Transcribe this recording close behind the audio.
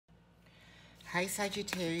Hi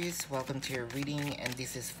Sagittarius, welcome to your reading, and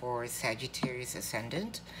this is for Sagittarius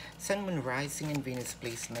Ascendant, Sun, Moon, Rising, and Venus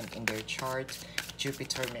placement in their chart.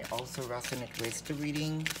 Jupiter may also resonate with the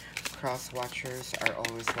reading. Cross watchers are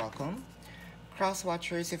always welcome. Cross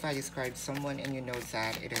watchers, if I describe someone and you know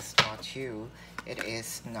that it is not you, it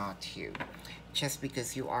is not you. Just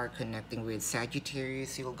because you are connecting with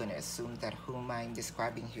Sagittarius, you're gonna assume that whom I'm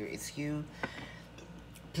describing here is you.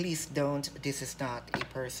 Please don't, this is not a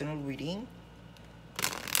personal reading.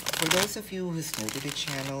 For those of you who's new to the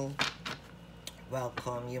channel,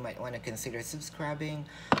 welcome. You might want to consider subscribing,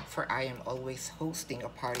 for I am always hosting a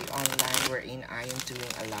party online wherein I am doing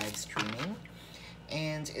a live streaming.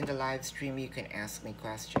 And in the live stream, you can ask me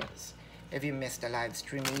questions. If you missed the live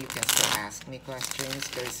streaming, you can still ask me questions.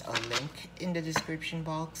 There's a link in the description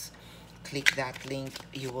box. Click that link.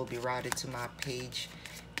 You will be routed to my page.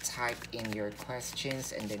 Type in your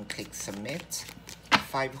questions and then click submit.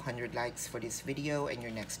 500 likes for this video and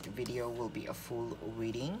your next video will be a full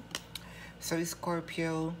reading. So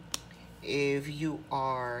Scorpio, if you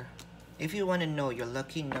want to know your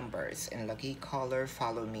lucky numbers and lucky color,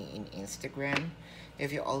 follow me in Instagram.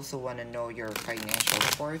 If you also want to know your financial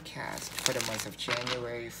forecast for the month of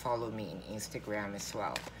January, follow me in Instagram as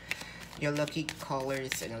well. Your lucky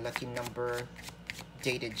colors and lucky number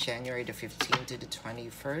dated January the 15th to the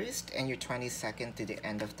 21st, and your 22nd to the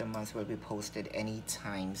end of the month will be posted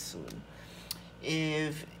anytime soon.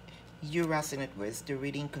 If you resonate with the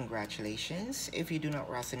reading, congratulations. If you do not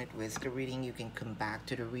resonate with the reading, you can come back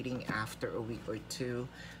to the reading after a week or two.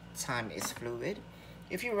 Time is fluid.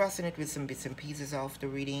 If you resonate with some bits and pieces of the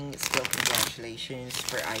reading, still congratulations,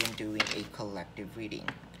 for I am doing a collective reading.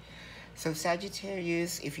 So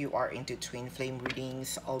Sagittarius, if you are into twin flame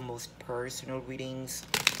readings, almost personal readings,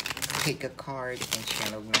 pick a card and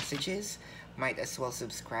channel messages. Might as well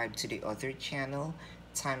subscribe to the other channel,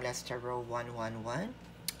 Timeless Tarot 111.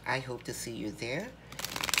 I hope to see you there.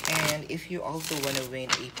 And if you also want to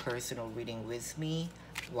win a personal reading with me,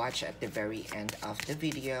 watch at the very end of the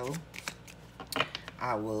video.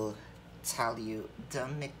 I will tell you the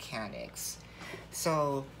mechanics.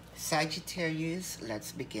 So Sagittarius,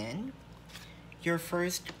 let's begin. Your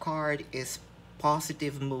first card is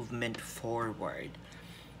positive movement forward.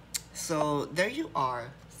 So there you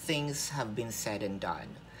are. Things have been said and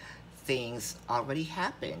done. Things already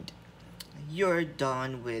happened. You're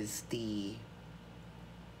done with the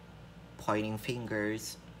pointing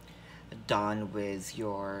fingers, done with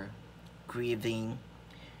your grieving.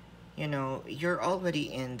 You know, you're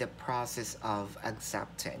already in the process of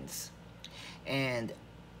acceptance. And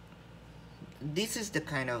this is the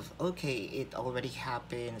kind of, okay, it already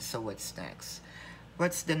happened, so what's next?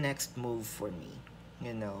 What's the next move for me?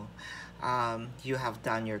 You know, you have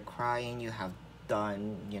done your crying, you have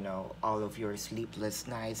done, you know, all of your sleepless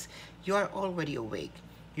nights. You are already awake.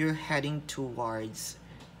 You're heading towards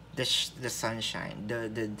the sunshine,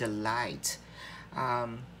 the light.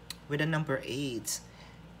 With the number 8,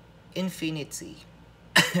 infinity.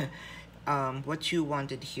 What you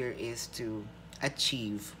wanted here is to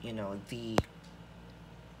achieve, you know, the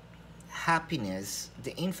happiness,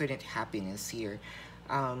 the infinite happiness here.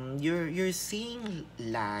 You're seeing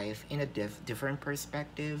life in a different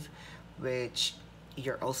perspective, which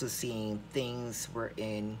you're also seeing things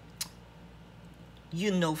wherein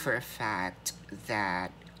you know for a fact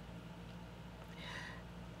that,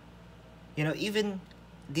 you know, even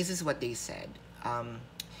this is what they said,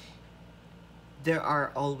 there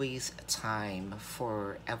are always time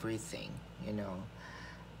for everything, you know.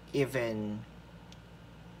 Even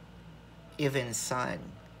sun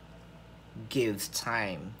gives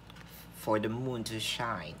time for the moon to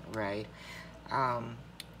shine, right?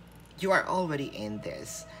 You are already in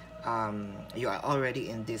this. You are already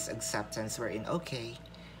in this acceptance wherein, okay,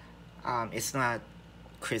 it's not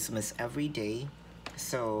Christmas every day,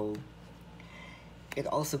 so it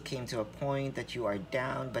also came to a point that you are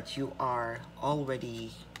down, but you are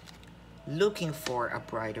already looking for a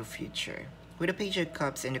brighter future. With the Page of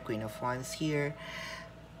Cups and the Queen of Wands here,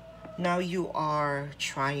 now you are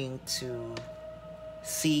trying to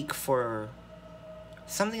seek for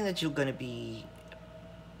something that you're gonna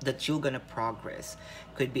progress.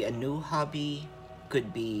 Could be a new hobby,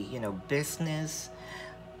 could be, you know, business,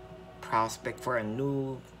 prospect for a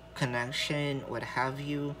new connection, what have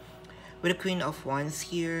you. With the Queen of Wands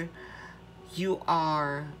here, you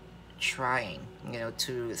are trying, you know,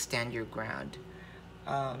 to stand your ground.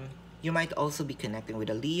 You might also be connecting with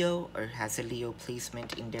a Leo, or has a Leo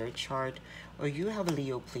placement in their chart, or you have a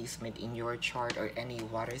Leo placement in your chart, or any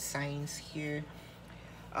water signs here.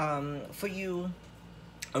 For you,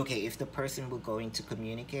 okay, if the person will going to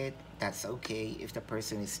communicate, that's okay. If the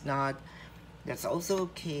person is not, That's also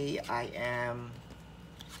okay. I am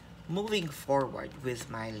moving forward with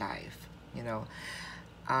my life. You know,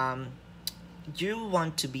 um, you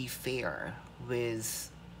want to be fair with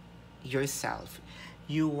yourself.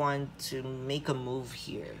 You want to make a move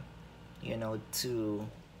here, to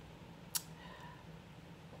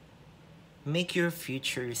make your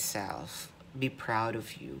future self be proud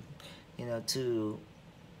of you, to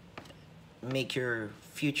make your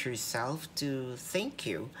future self to thank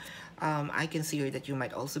you. I can see here that you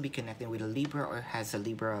might also be connecting with a Libra or has a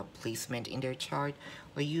Libra placement in their chart,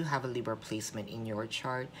 or you have a Libra placement in your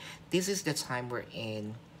chart. This is the time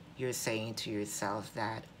wherein you're saying to yourself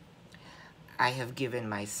that I have given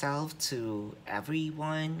myself to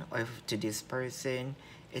everyone or to this person.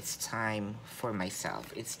 It's time for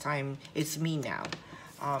myself. It's time. It's me now.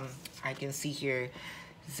 I can see here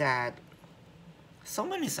that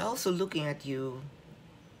someone is also looking at you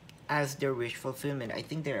as their wish fulfillment. I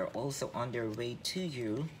think they're also on their way to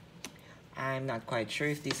you. I'm not quite sure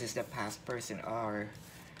if this is the past person or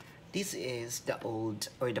this is the old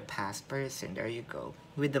or the past person. There you go.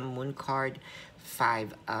 With the moon card,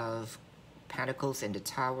 5 of Pentacles and the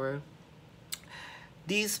Tower.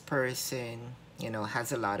 This person,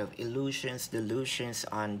 has a lot of illusions, delusions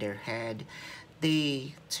on their head.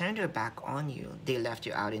 They turned their back on you. They left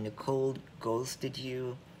you out in the cold, ghosted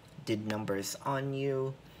you, did numbers on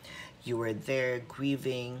you. You were there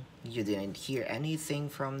grieving. You didn't hear anything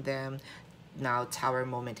from them. Now Tower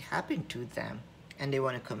moment happened to them and they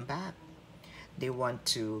want to come back. They want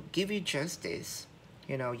to give you justice.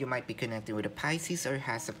 You might be connecting with a Pisces or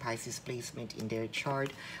has a Pisces placement in their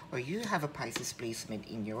chart, or you have a Pisces placement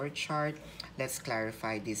in your chart. Let's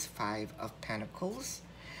clarify this 5 of Pentacles.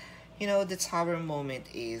 The Tower moment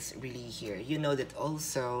is really here. You know that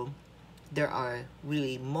also there are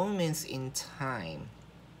really moments in time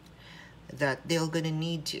that they're gonna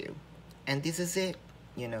need you, and this is it.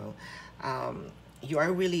 You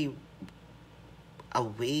are really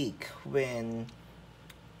awake when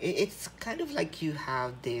it's kind of like you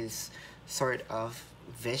have this sort of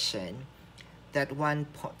vision that one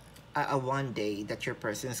day that your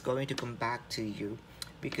person is going to come back to you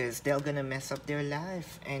because they're gonna mess up their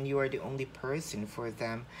life and you are the only person for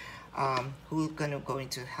them, who's going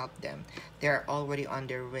to help them. They're already on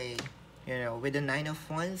their way. With the 9 of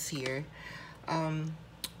Wands here,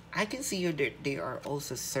 I can see you that they are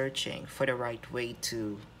also searching for the right way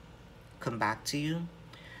to come back to you,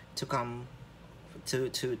 to come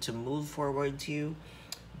to move forward to you.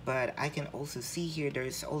 But I can also see here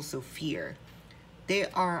there's also fear. They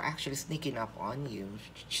are actually sneaking up on you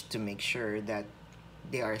to make sure that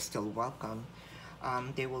they are still welcome.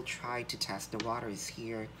 They will try to test the waters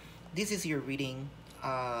here. This is your reading,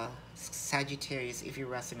 Sagittarius. If you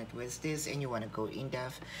resonate with this and you want to go in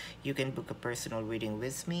depth, you can book a personal reading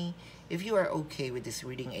with me. If you are okay with this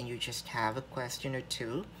reading and you just have a question or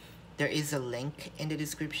two, there is a link in the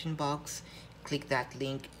description box. Click that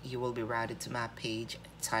link, you will be routed to my page.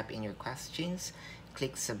 Type in your questions,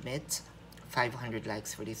 click submit. 500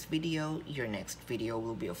 likes for this video. Your next video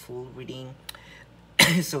will be a full reading.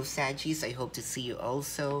 So Saggies, I hope to see you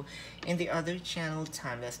also in the other channel,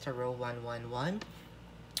 Timeless Tarot 111.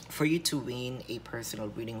 For you to win a personal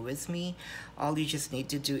reading with me, all you just need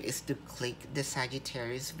to do is to click the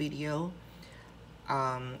Sagittarius video,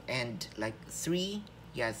 and like three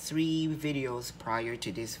videos prior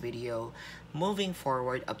to this video. Moving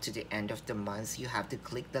forward up to the end of the month, you have to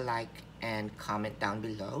click the like and comment down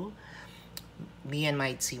below. Me and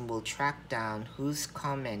my team will track down who's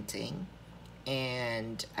commenting,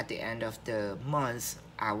 and at the end of the month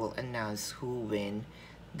I will announce who win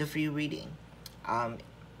the free reading.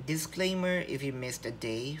 Disclaimer, if you missed a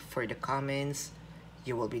day for the comments,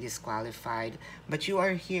 you will be disqualified. But you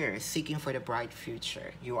are here seeking for the bright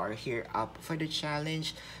future. You are here up for the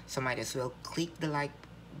challenge, so might as well click the like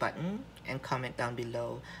button and comment down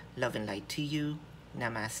below. Love and light to you.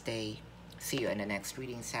 Namaste. See you in the next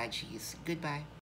reading, Saggies. Goodbye.